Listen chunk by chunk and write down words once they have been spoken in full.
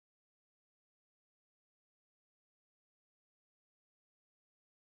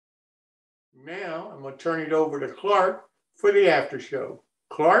Now I'm going to turn it over to Clark for the after show.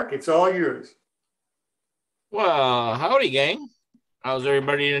 Clark, it's all yours. Well, howdy, gang. How's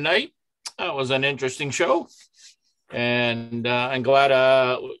everybody tonight? That was an interesting show. And I'm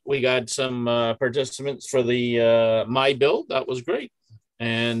glad we got some participants for the My Build. That was great.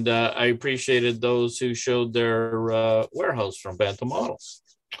 And I appreciated those who showed their warehouse from Bantam Models.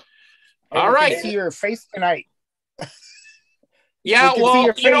 All right. See your face tonight. Yeah,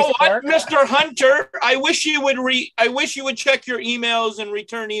 well, you know what, Clark? Mr. Hunter, I wish you would check your emails and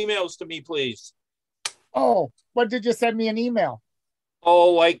return emails to me, please. Oh, what did you send me an email?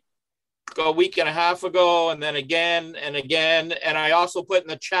 Oh, like a week and a half ago, and then again and again. And I also put in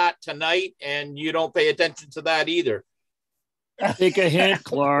the chat tonight, and you don't pay attention to that either. Take a hint,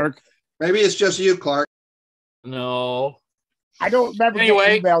 Clark. Maybe it's just you, Clark. No. I don't remember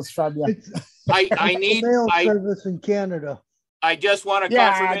getting emails from you. I need mail service in Canada. I just want a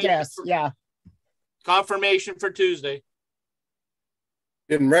confirmation. Confirmation for Tuesday.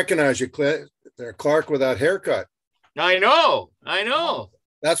 Didn't recognize you, there, Clark, with that haircut. I know.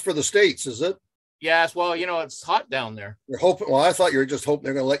 That's for the States, is it? Yes. Well, you know, it's hot down there. You're hoping. Well, I thought you were just hoping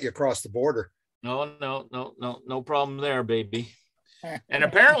they're going to let you across the border. No problem there, baby. And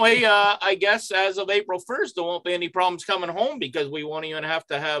apparently, I guess as of April 1st, there won't be any problems coming home because we won't even have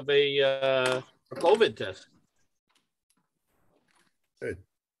to have a COVID test. Good.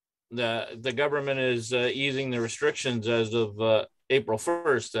 The government is easing the restrictions as of April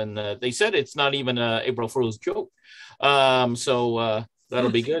 1st, and they said it's not even an April Fool's joke. So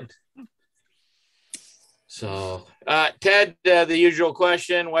that'll be good. So, Ted, the usual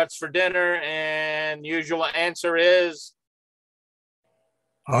question, what's for dinner? And usual answer is?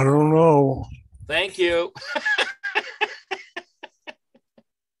 I don't know. Thank you.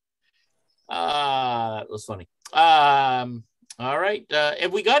 That was funny. All right.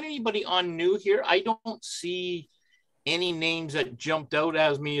 Have we got anybody on new here? I don't see any names that jumped out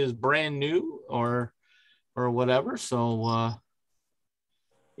as me as brand new or whatever. So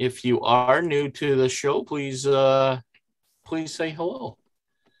if you are new to the show, please say hello.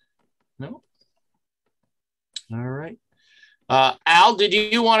 No? All right. Al, did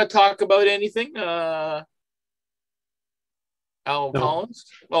you want to talk about anything? Al Collins?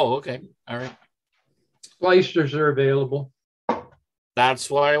 Oh, okay. All right. Slicers are available. That's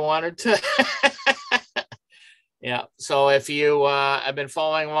what I wanted to. Yeah. So if you have been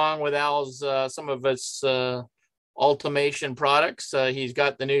following along with Al's some of his Ultimation products, he's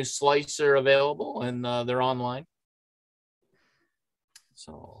got the new slicer available, and they're online.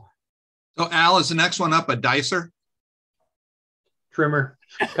 So Al, is the next one up a dicer? Trimmer.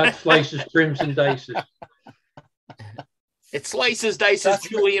 Cut slices, trims, and dices. It slices, dices,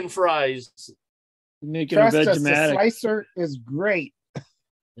 julienne fries. Making a Vegematic. The slicer is great.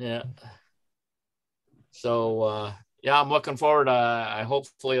 Yeah. So yeah, I'm looking forward. I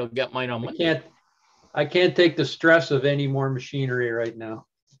hopefully I'll get mine on Monday. I can't take the stress of any more machinery right now.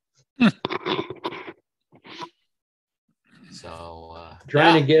 So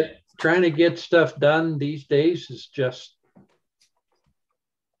trying to get stuff done these days is just,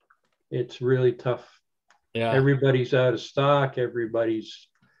 it's really tough. Yeah. Everybody's out of stock.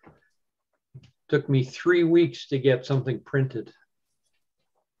 Took me 3 weeks to get something printed.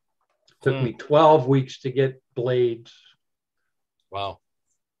 Took me 12 weeks to get blades. Wow.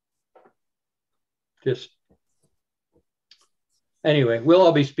 Just anyway, we'll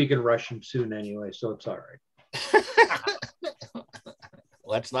all be speaking Russian soon anyway, so it's all right.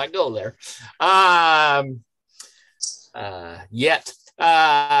 Let's not go there. Yet.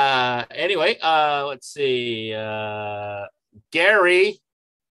 Anyway, let's see. Gary.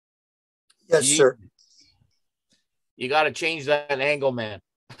 Yes, sir. You got to change that angle, man.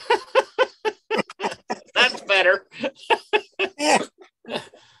 That's better.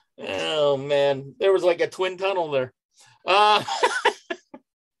 Oh man, there was like a twin tunnel there.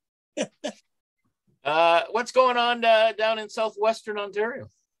 What's going on down in southwestern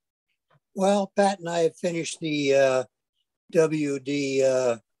Ontario? Well, Pat and I have finished the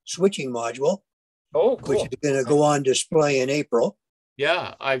WD switching module. Oh, cool. Which is going to go on display in April.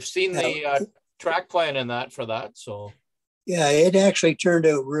 Yeah, I've seen the track plan in that for that. So yeah, it actually turned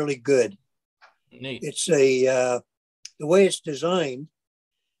out really good. Neat. It's the way it's designed.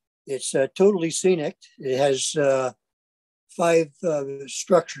 It's totally scenic. It has 5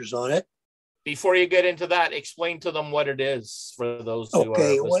 structures on it. Before you get into that, explain to them what it is for those who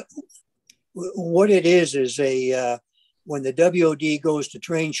are what it is a when the WOD goes to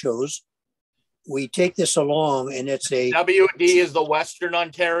train shows, we take this along, and it's a WD is the Western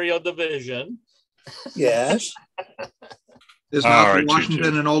Ontario Division. Yes. Is All North right, Washington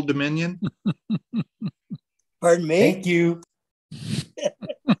Ginger. an Old Dominion? Pardon me? Thank you.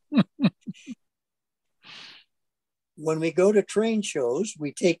 When we go to train shows,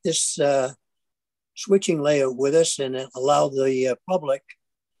 we take this switching layout with us and allow the public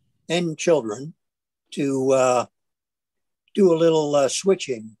and children to do a little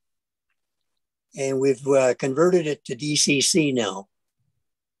switching. And we've converted it to DCC now.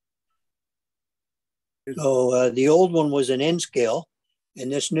 So the old one was an N scale,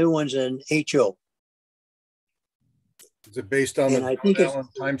 and this new one's an HO. Is it based on And the I think John Allen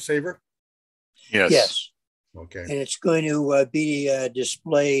time saver? Yes. Yes. Okay. And it's going to be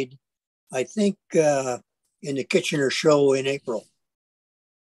displayed, I think, in the Kitchener show in April.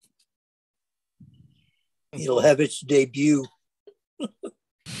 It'll have its debut.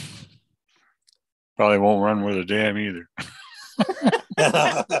 Probably won't run with a dam either.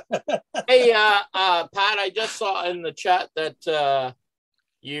 Hey, Pat, I just saw in the chat that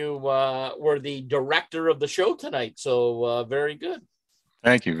you were the director of the show tonight. So very good.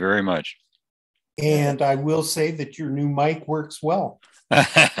 Thank you very much. And I will say that your new mic works well.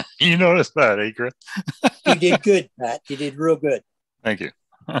 You noticed that, eh, Chris? You did good, Pat. You did real good. Thank you.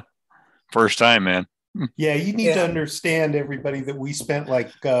 First time, man. Yeah, you need to understand, everybody, that we spent like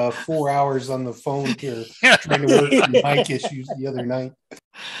 4 hours on the phone here trying to work through mic issues the other night.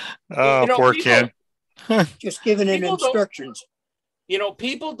 Oh, poor Ken. Just giving him instructions. You know,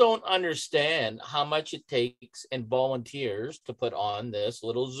 people don't understand how much it takes in volunteers to put on this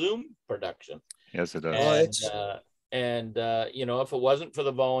little Zoom production. Yes, it does. And you know, if it wasn't for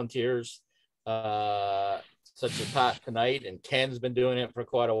the volunteers, such as Pat tonight, and Ken's been doing it for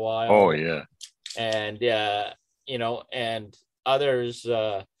quite a while. Oh, yeah. And you know, and others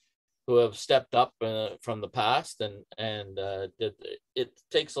who have stepped up from the past, and it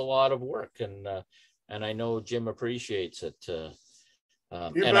takes a lot of work, and I know Jim appreciates it.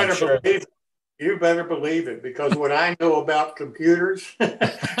 You better believe it, because what I know about computers,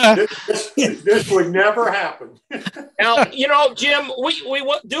 this would never happen. Now, you know, Jim, we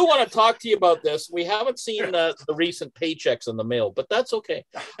do want to talk to you about this. We haven't seen the recent paychecks in the mail, but that's okay.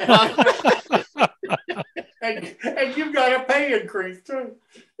 And you've got a pay increase too.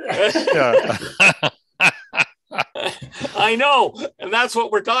 I know, and that's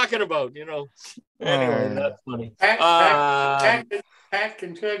what we're talking about, you know. Anyway, that's funny. Pat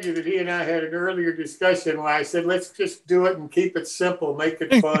can tell you that he and I had an earlier discussion where I said, let's just do it and keep it simple, make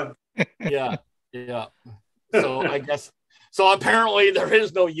it fun. Yeah. So I guess, so apparently there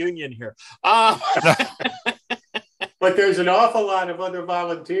is no union here. But there's an awful lot of other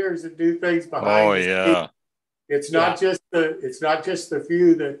volunteers that do things behind the scenes. It's not just the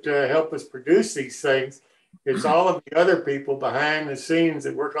few that help us produce these things. It's all of the other people behind the scenes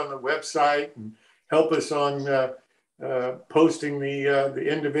that work on the website and help us on posting the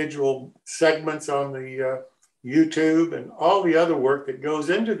individual segments on the YouTube and all the other work that goes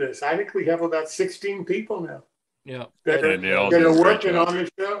into this. I think we have about 16 people now. Yeah, that are working on the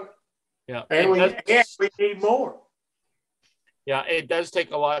show. Yeah, and we need more. Yeah, it does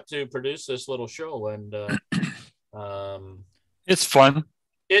take a lot to produce this little show, and it's fun.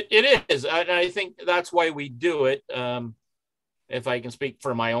 It is. I think that's why we do it. If I can speak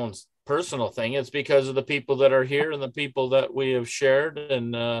for my own personal thing, it's because of the people that are here and the people that we have shared,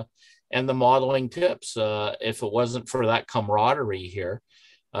 and the modeling tips. If it wasn't for that camaraderie here,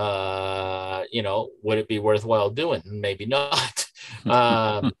 you know, would it be worthwhile doing? Maybe not.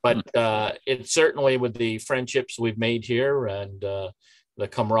 But it's certainly, with the friendships we've made here and the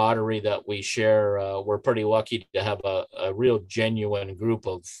camaraderie that we share, we're pretty lucky to have a real genuine group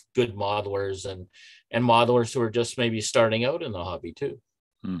of good modelers and modelers who are just maybe starting out in the hobby too.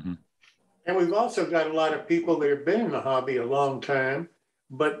 Mm-hmm. And we've also got a lot of people that have been in the hobby a long time,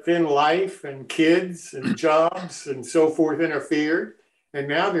 but then life and kids and jobs and so forth interfered. And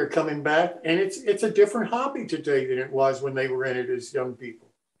now they're coming back, and it's a different hobby today than it was when they were in it as young people.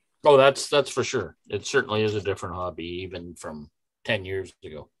 Oh, that's for sure. It certainly is a different hobby, even from 10 years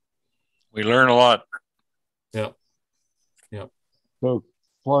ago. We learn a lot. Yeah. So,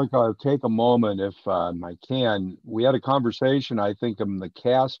 Clark, I'll take a moment if I can. We had a conversation, I think, in the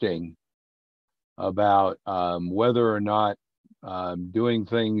casting about whether or not doing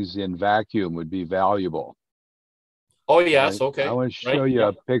things in vacuum would be valuable. Oh, yes. Okay. I want to show you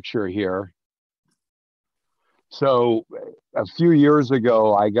a picture here. So a few years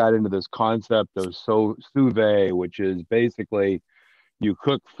ago, I got into this concept of sous vide, which is basically you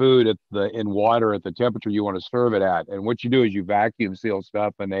cook food in water at the temperature you want to serve it at. And what you do is you vacuum seal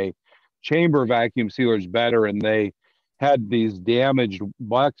stuff, and a chamber vacuum sealer is better. And they had these damaged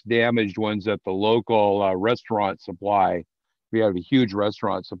ones that the local restaurant supply. We have a huge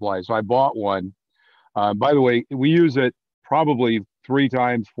restaurant supply. So I bought one. By the way, we use it probably 3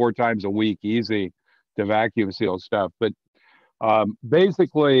 times, 4 times a week, easy, to vacuum seal stuff. But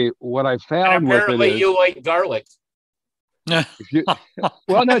basically what I found with it is, you like garlic.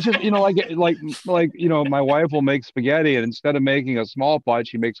 well, no, just, like, my wife will make spaghetti, and instead of making a small pot,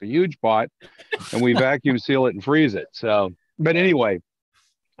 she makes a huge pot, and we vacuum seal it and freeze it. So, but anyway,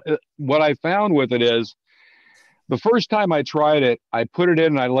 what I found with it is, the first time I tried it, I put it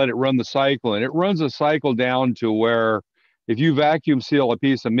in and I let it run the cycle, and it runs a cycle down to where if you vacuum seal a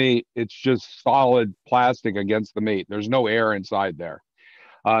piece of meat, it's just solid plastic against the meat. There's no air inside there.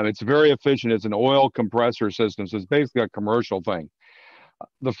 It's very efficient. It's an oil compressor system, so it's basically a commercial thing.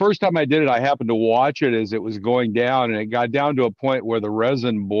 The first time I did it, I happened to watch it as it was going down, and it got down to a point where the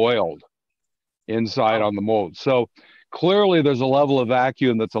resin boiled inside on the mold. So clearly there's a level of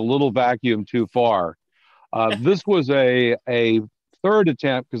vacuum that's a little vacuum too far. This was a third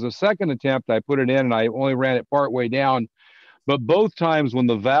attempt, because the second attempt I put it in and I only ran it part way down. But both times when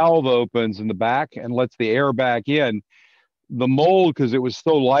the valve opens in the back and lets the air back in, the mold, because it was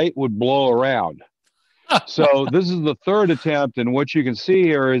so light, would blow around. So this is the third attempt, and what you can see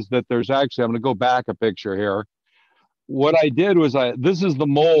here is that there's actually, I'm going to go back a picture here. What I did was, this is the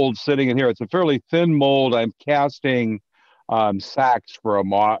mold sitting in here. It's a fairly thin mold. I'm casting sacks for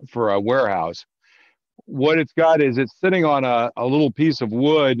a warehouse. What it's got is it's sitting on a little piece of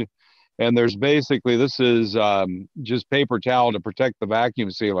wood, and there's basically, this is just paper towel to protect the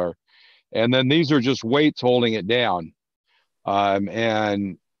vacuum sealer. And then these are just weights holding it down.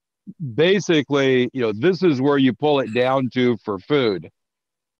 And basically, this is where you pull it down to for food.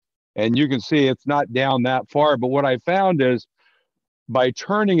 And you can see it's not down that far. But what I found is, by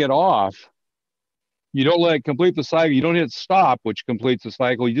turning it off, you don't let it complete the cycle. You don't hit stop, which completes the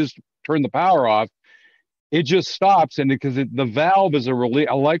cycle. You just turn the power off. It just stops. And because the valve is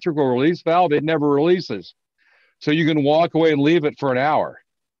electrical release valve, it never releases. So you can walk away and leave it for an hour.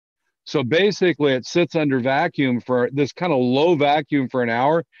 So basically it sits under vacuum for this kind of low vacuum for an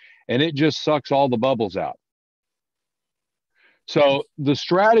hour, and it just sucks all the bubbles out. So the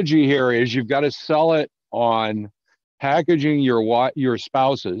strategy here is, you've got to sell it on packaging your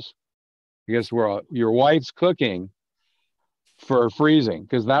spouses, I guess, where your wife's cooking, for freezing,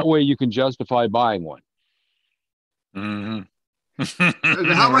 because that way you can justify buying one. Mm-hmm.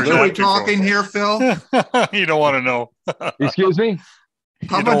 How much are we talking here, Phil? You don't want to know. Excuse me?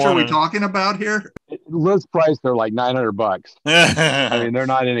 How much are we talking about here? List price, they're like $900. I mean, they're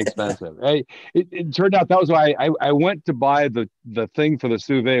not inexpensive. Hey, it turned out that was why I went to buy the thing for the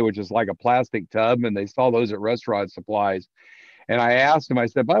sous vide, which is like a plastic tub, and they sell those at restaurant supplies. And I asked them, I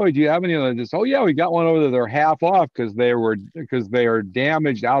said, by the way, do you have any of this? Oh yeah, we got one over there. They're half off because they are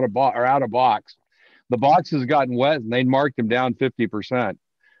damaged out of box. The box has gotten wet, and they marked them down 50%.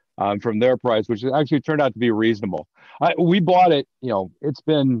 From their price, which actually turned out to be reasonable. We bought it, it's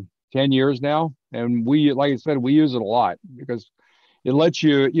been 10 years now. And we, like I said, we use it a lot because it lets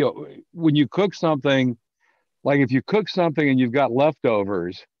you, when you cook something, like if you cook something and you've got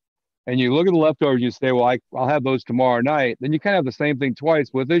leftovers and you look at the leftovers, you say, well, I'll have those tomorrow night. Then you kind of have the same thing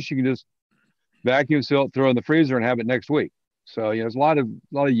twice. With this, you can just vacuum seal it, throw it in the freezer, and have it next week. So, there's a lot of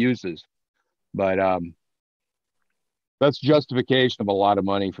uses, but, that's justification of a lot of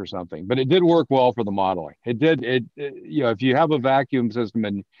money for something, but it did work well for the modeling. It did. If you have a vacuum system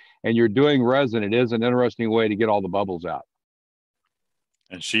and you're doing resin, it is an interesting way to get all the bubbles out.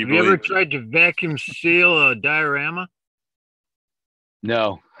 And have you ever tried to vacuum seal a diorama?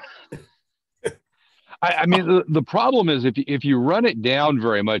 No. I mean, the problem is if you run it down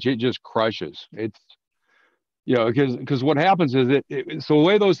very much, it just crushes. It's, because what happens is so the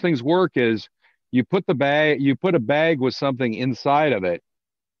way those things work is, you put a bag with something inside of it,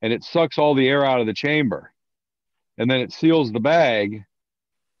 and it sucks all the air out of the chamber, and then it seals the bag.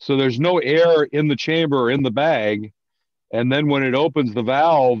 So there's no air in the chamber or in the bag. And then when it opens the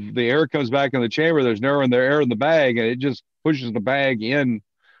valve, the air comes back in the chamber. There's no air in the bag, and it just pushes the bag in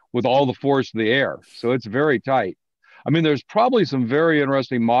with all the force of the air. So it's very tight. I mean, there's probably some very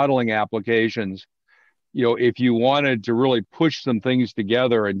interesting modeling applications, if you wanted to really push some things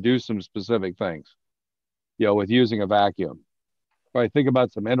together and do some specific things, with using a vacuum. I think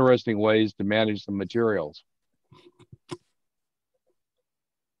about some interesting ways to manage some materials.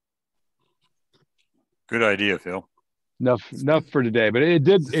 Good idea, Phil. Enough for today, but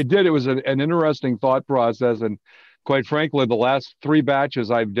it was an interesting thought process. And quite frankly, the last 3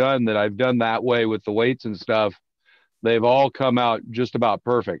 batches I've done that way with the weights and stuff, they've all come out just about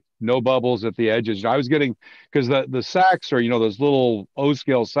perfect. No bubbles at the edges. I was getting, because the sacks are, those little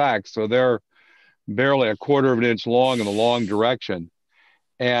O-scale sacks. So they're barely a quarter of an inch long in the long direction.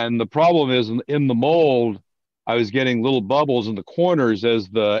 And the problem is in the mold, I was getting little bubbles in the corners as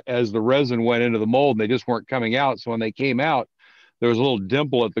the resin went into the mold, and they just weren't coming out. So when they came out, there was a little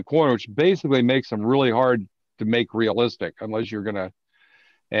dimple at the corner, which basically makes them really hard to make realistic unless you're gonna.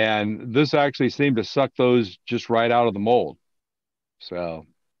 And this actually seemed to suck those just right out of the mold. So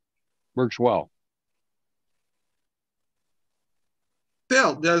works well.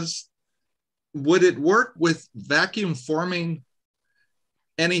 Phil, would it work with vacuum forming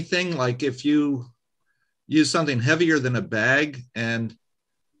anything, like if you use something heavier than a bag? And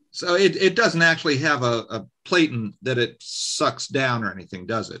so it doesn't actually have a platen that it sucks down or anything,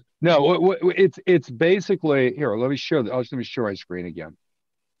 does it? No, it's basically, here, let me show my screen again.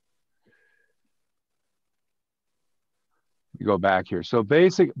 You go back here. So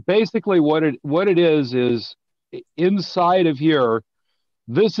basically what it is inside of here,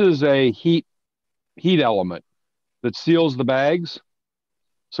 this is a heat element that seals the bags.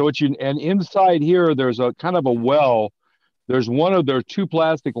 So and inside here, there's a kind of a well. There's two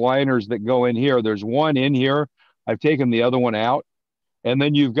plastic liners that go in here. There's one in here. I've taken the other one out. And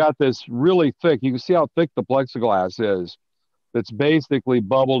then you've got this really thick, you can see how thick the plexiglass is. That's basically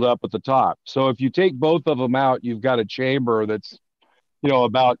bubbled up at the top. So if you take both of them out, you've got a chamber that's,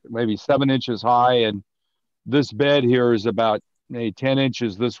 about maybe 7 inches high. And this bed here is about maybe 10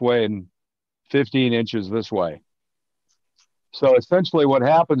 inches this way and 15 inches this way. So essentially what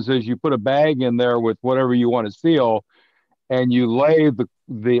happens is you put a bag in there with whatever you want to seal, and you lay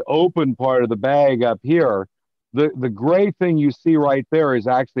the open part of the bag up here. The gray thing you see right there is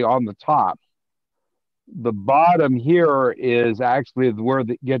actually on the top. The bottom here is actually where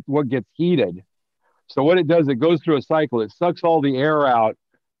what gets heated. So what it does, it goes through a cycle. It sucks all the air out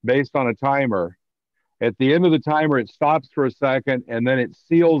based on a timer. At the end of the timer, it stops for a second, and then it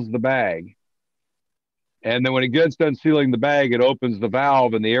seals the bag. And then when it gets done sealing the bag, it opens the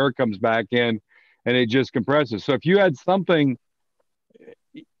valve and the air comes back in and it just compresses. So if you had something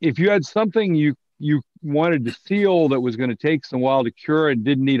you wanted to seal that was going to take some while to cure and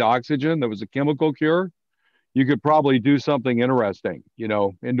didn't need oxygen, that was a chemical cure, you could probably do something interesting,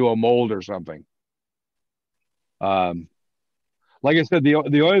 into a mold or something. Like I said, the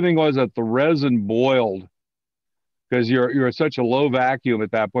only thing was that the resin boiled, because you're at such a low vacuum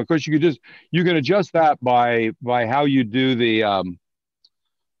at that point. Of course, you can adjust that by how you do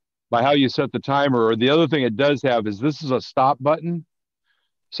by how you set the timer. Or the other thing it does have is this is a stop button.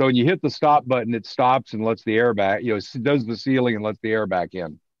 So when you hit the stop button, it stops and lets the air back. It does the sealing and lets the air back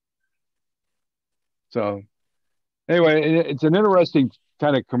in. So anyway, it's an interesting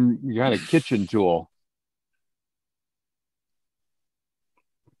kind of kitchen tool.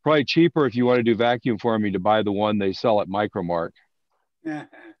 Probably cheaper if you want to do vacuum forming to buy the one they sell at Micromark.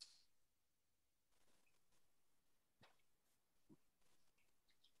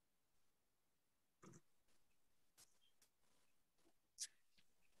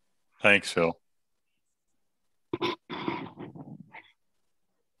 Thanks, Phil.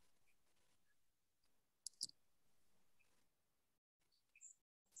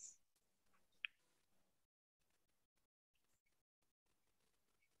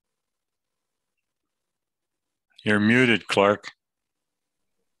 You're muted, Clark.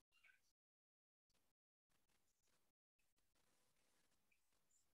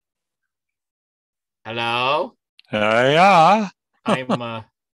 Hello? Yeah.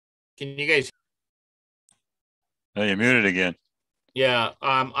 Can you guys? Oh, you're muted again. Yeah,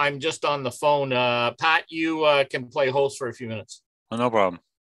 I'm just on the phone. Pat, you can play host for a few minutes. Oh, no problem.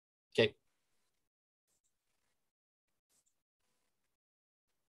 Okay.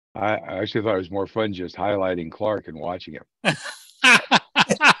 I actually thought it was more fun just highlighting Clark and watching him.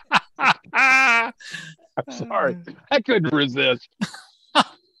 I'm sorry. I couldn't resist.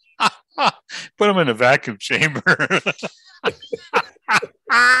 Put him in a vacuum chamber.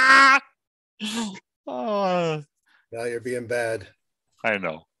 Now you're being bad. I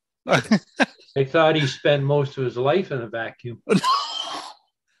know. I thought he spent most of his life in a vacuum.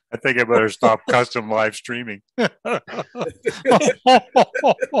 I think I better stop custom live streaming.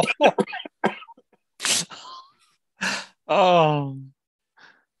 Oh,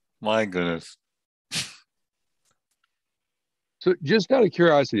 my goodness. So just out of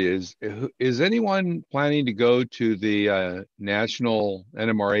curiosity, is anyone planning to go to the National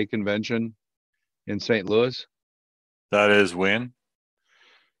NMRA convention in St. Louis? That is when?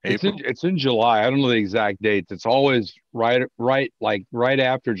 April? It's in July. I don't know the exact dates. It's always right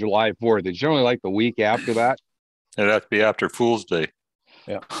after July 4th. It's generally like the week after that. It'd have to be after Fool's Day.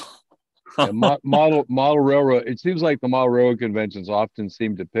 Yeah. Model Railroad. It seems like the Model Railroad conventions often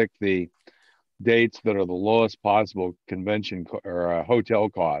seem to pick the dates that are the lowest possible convention or hotel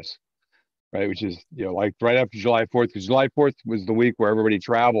costs, right? Which is, like right after July 4th, because July 4th was the week where everybody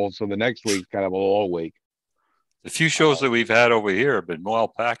traveled. So the next week kind of a low week. The few shows that we've had over here have been well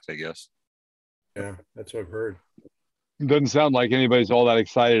packed, I guess. Yeah, that's what I've heard. It doesn't sound like anybody's all that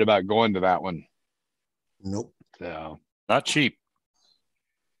excited about going to that one. Nope. So not cheap.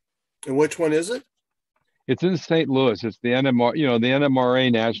 And which one is it? It's in St. Louis. It's the NMR, the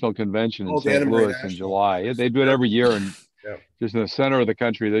NMRA National Convention in St. Louis in July. They do it every year, and just in the center of the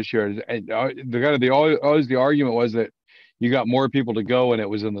country this year. And the argument was that you got more people to go, and it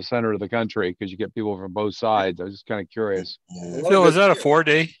was in the center of the country because you get people from both sides. I was just kind of curious. Phil, is that a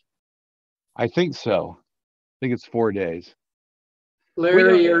 4-day? I think so. I think it's 4 days.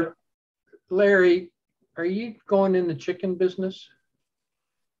 Larry, are you going in the chicken business?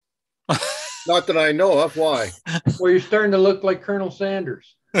 Not that I know of. Why? Well, you're starting to look like Colonel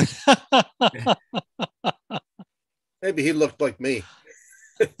Sanders. Maybe he looked like me.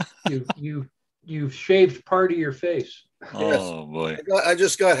 You've shaved part of your face. Oh boy! I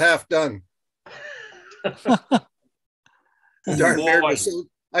just got half done. Darn beard was so,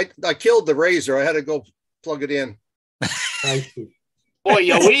 I killed the razor. I had to go plug it in. Boy,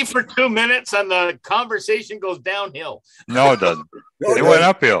 you wait for 2 minutes and the conversation goes downhill. No, it doesn't. It went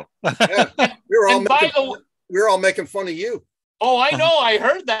uphill. Yeah. We were all making fun of you. Oh, I know. I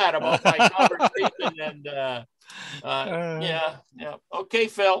heard that about my conversation. And yeah. Okay,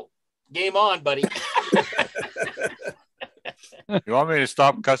 Phil. Game on, buddy. You want me to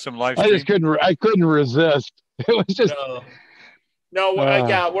stop custom live stream? I couldn't resist. It was just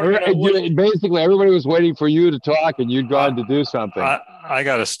basically everybody was waiting for you to talk, and you'd gone to do something. I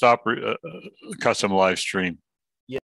got to stop custom live stream.